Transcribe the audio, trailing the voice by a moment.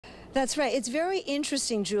That's right. It's very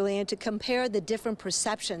interesting, Julian, to compare the different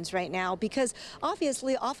perceptions right now because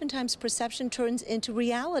obviously oftentimes perception turns into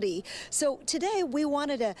reality. So today we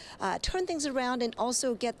wanted to turn things around and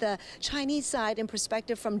also get the Chinese side in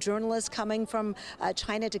perspective from journalists coming from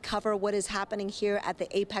China to cover what is happening here at the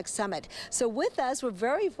APEC summit. So with us, we're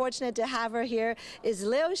very fortunate to have her here, is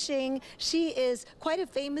Liu Xing. She is quite a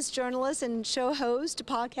famous journalist and show host,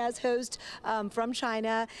 podcast host from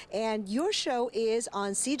China. And your show is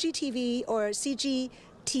on CGTV or CGTN,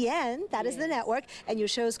 that is the network, and your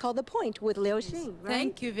show is called The Point with Liu Xing, right?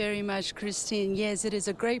 Thank you very much, Christine. Yes, it is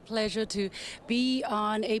a great pleasure to be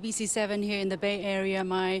on ABC7 here in the Bay Area.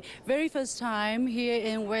 My very first time here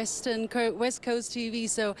in West Coast TV,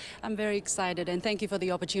 so I'm very excited and thank you for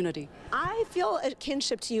the opportunity. I feel a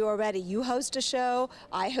kinship to you already. You host a show,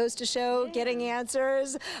 I host a show, Getting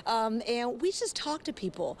Answers, and we just talk to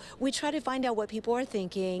people. We try to find out what people are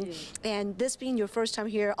thinking, and this being your first time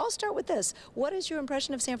here, I'll start with this. What is your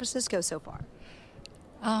impression of San Francisco so far?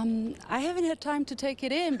 I haven't had time to take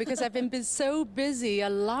it in because I've been so busy. A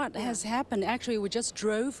lot has happened. Actually, we just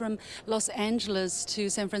drove from Los Angeles to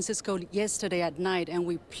San Francisco yesterday at night, and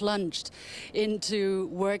we plunged into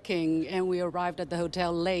working, and we arrived at the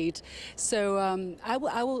hotel late. So I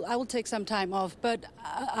will take some time off. But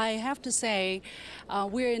I have to say,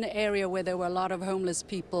 we're in an area where there were a lot of homeless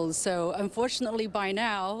people. So unfortunately, by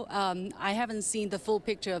now, I haven't seen the full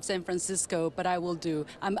picture of San Francisco, but I will do.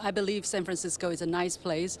 I believe San Francisco is a nice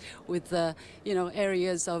place with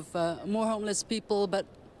areas of more homeless people, but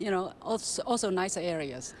also nicer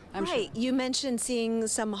areas. I'm right. Sure. You mentioned seeing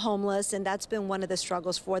some homeless, and that's been one of the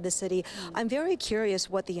struggles for the city. I'm very curious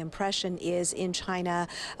what the impression is in China,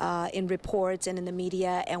 in reports and in the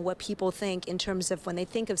media, and what people think in terms of when they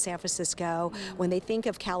think of San Francisco, when they think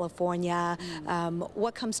of California,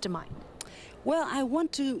 what comes to mind? Well, I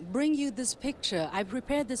want to bring you this picture. I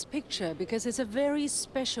prepared this picture because it's a very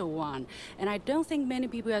special one, and I don't think many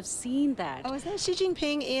people have seen that. Oh, is that Xi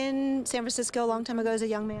Jinping in San Francisco a long time ago as a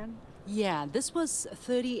young man? Yeah, this was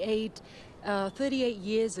 38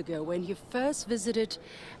 years ago when he first visited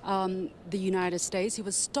the United States. He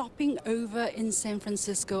was stopping over in San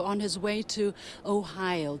Francisco on his way to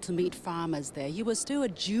Ohio to meet farmers there. He was still a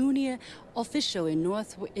junior official in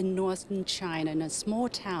northern China in a small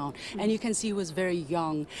town, and you can see he was very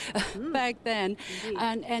young back then.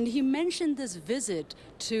 And he mentioned this visit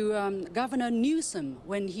to Governor Newsom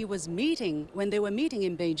when they were meeting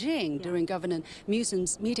in Beijing during Governor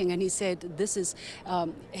Newsom's meeting, and he said this is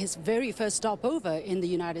his very first stopover in the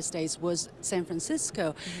United States was San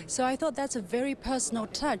Francisco. So I thought that's a very personal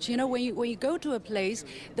touch. You know, when you go to a place,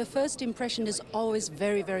 the first impression is always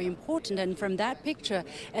very, very important. And from that picture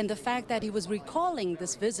and the fact that he was recalling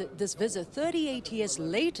this visit 38 years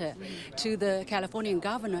later to the Californian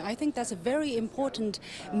governor, I think that's a very important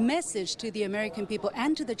message to the American people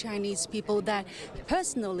and to the Chinese people that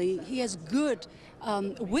personally he has good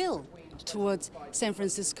will towards San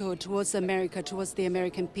Francisco, towards America, towards the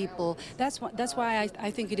American people. That's why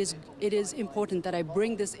I think it is important that I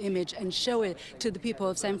bring this image and show it to the people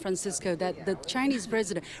of San Francisco, that the Chinese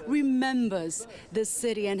president remembers this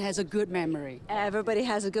city and has a good memory. Everybody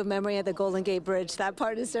has a good memory of the Golden Gate Bridge. That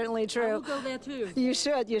part is certainly true. I will go there too. You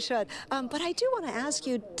should. But I do want to ask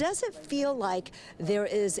you, does it feel like there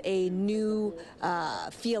is a new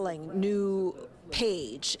feeling, new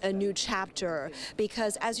page, a new chapter?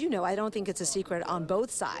 Because as you know, I don't think it's a secret on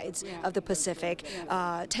both sides of the Pacific.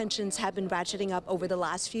 Tensions have been ratcheting up over the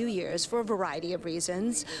last few years for a variety of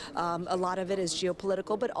reasons. A lot of it is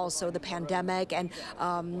geopolitical, but also the pandemic. And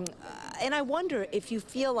I wonder if you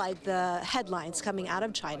feel like the headlines coming out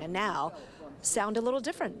of China now sound a little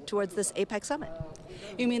different towards this APEC summit.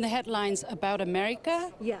 You mean the headlines about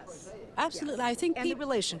America? Yes. Absolutely. Yes. I think and the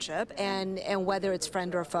relationship and whether it's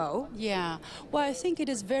friend or foe. Yeah. Well, I think it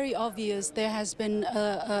is very obvious there has been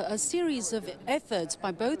a series of efforts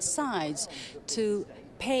by both sides to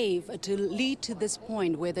lead to this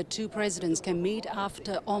point where the two presidents can meet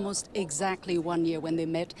after almost exactly 1 year when they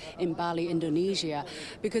met in Bali, Indonesia.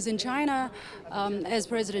 Because in China, as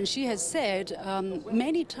President Xi has said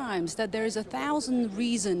many times, that there is 1,000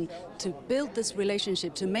 reasons to build this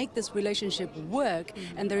relationship, to make this relationship work,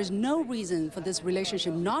 and there is no reason for this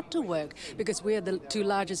relationship not to work, because we are the two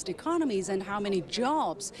largest economies, and how many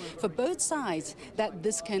jobs for both sides that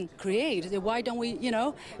this can create. Why don't we,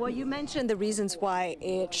 Well, you mentioned the reasons why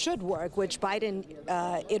it should work, which Biden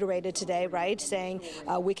iterated today, right, saying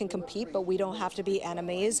we can compete, but we don't have to be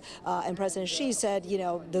enemies. And President Xi said, you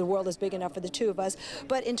know, the world is big enough for the two of us.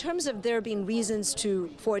 But in terms of there being reasons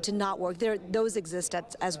for it to not work, those exist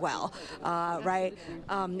as well, right?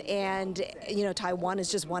 And, you know, Taiwan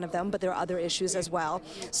is just one of them, but there are other issues as well.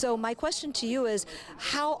 So my question to you is,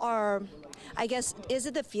 I guess, is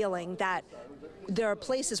it the feeling that there are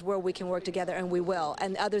places where we can work together, and we will,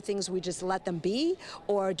 and other things we just let them be,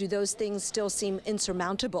 or do those things still seem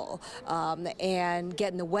insurmountable and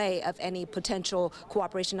get in the way of any potential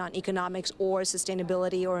cooperation on economics or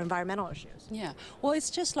sustainability or environmental issues? Yeah, well, it's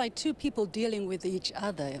just like two people dealing with each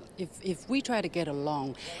other. If we try to get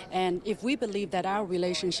along, and if we believe that our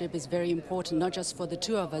relationship is very important, not just for the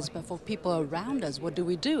two of us, but for people around us, what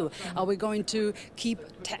do? Are we going to keep,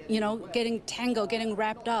 getting tangled, getting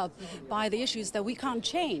wrapped up by the issues that we can't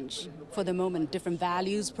change for the moment? Different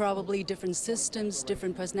values, probably different systems,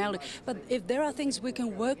 different personality. But if there are things we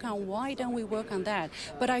can work on, why don't we work on that?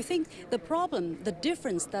 But I think the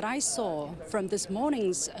difference that I saw from this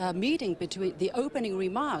morning's meeting between the opening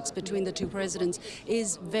remarks between the two presidents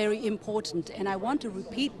is very important. And I want to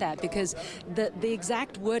repeat that because the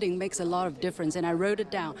exact wording makes a lot of difference, and I wrote it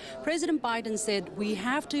down. President Biden said we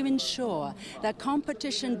have to ensure that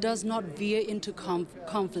competition does not veer into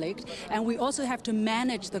conflict, and we also have to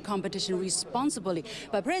manage the competition responsibly.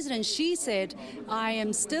 But President Xi said, I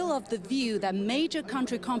am still of the view that major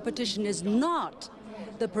country competition is not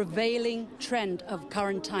the prevailing trend of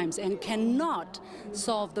current times and cannot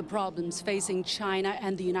solve the problems facing China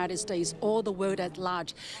and the United States or the world at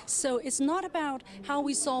large. So it's not about how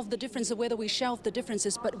we solve the differences, whether we shelve the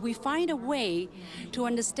differences, but we find a way to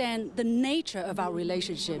understand the nature of our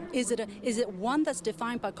relationship. Is it one that's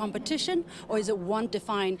defined by competition, or is it one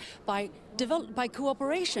defined by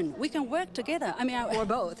cooperation? We can work together. I mean, or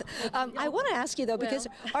both. I want to ask you though, because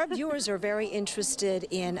our viewers are very interested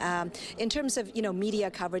in terms of media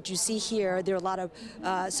coverage. You see here there are a lot of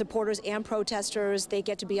supporters and protesters. They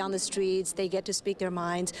get to be on the streets. They get to speak their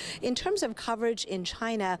minds. In terms of coverage in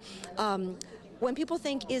China, when people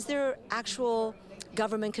think, is there actual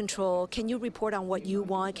government control? Can you report on what you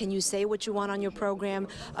want? Can you say what you want on your program?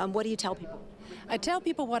 What do you tell people? I tell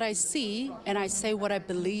people what I see, and I say what I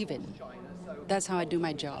believe in. That's how I do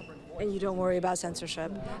my job. And you don't worry about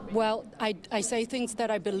censorship? Well, I say things that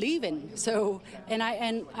I believe in. So, and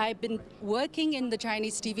I've been working in the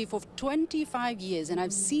Chinese TV for 25 years, and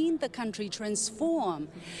I've seen the country transform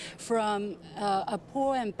from a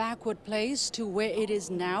poor and backward place to where it is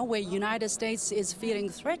now, where United States is feeling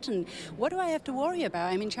threatened. What do I have to worry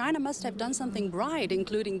about? I mean, China must have done something right,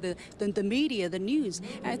 including the media, the news.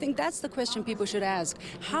 And I think that's the question people should ask.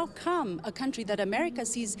 How come a country that America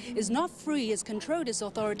sees is not free, is controlled, is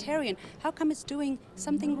authoritarian, how come it's doing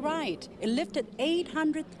something right? It lifted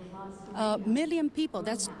 800 million people,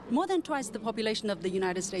 that's more than twice the population of the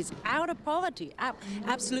United States, out of poverty,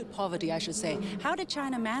 absolute poverty, I should say. How did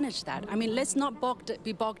China manage that? I mean, let's not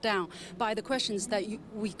be bogged down by the questions that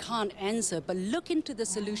we can't answer, but look into the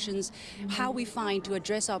solutions, how we find to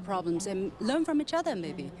address our problems, and learn from each other,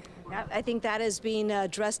 maybe. I think that is being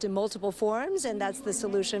addressed in multiple forums, and that's the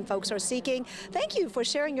solution folks are seeking. Thank you for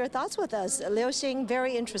sharing your thoughts with us, Liu Xing.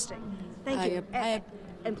 Very interesting. Thank you.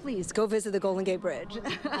 And please go visit the Golden Gate Bridge.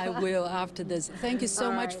 I will after this. Thank you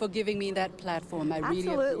so much for giving me that platform. I really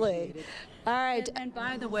appreciate it. All right. And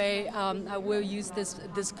by the way, I will use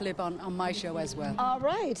this clip on my show as well. All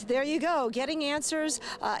right. There you go. Getting answers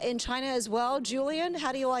in China as well. Julian,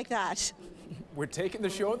 how do you like that? We're taking the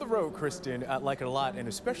show on the road, Kristen. I like it a lot, and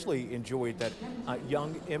especially enjoyed that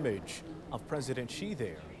young image of President Xi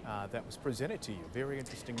there that was presented to you. Very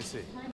interesting to see.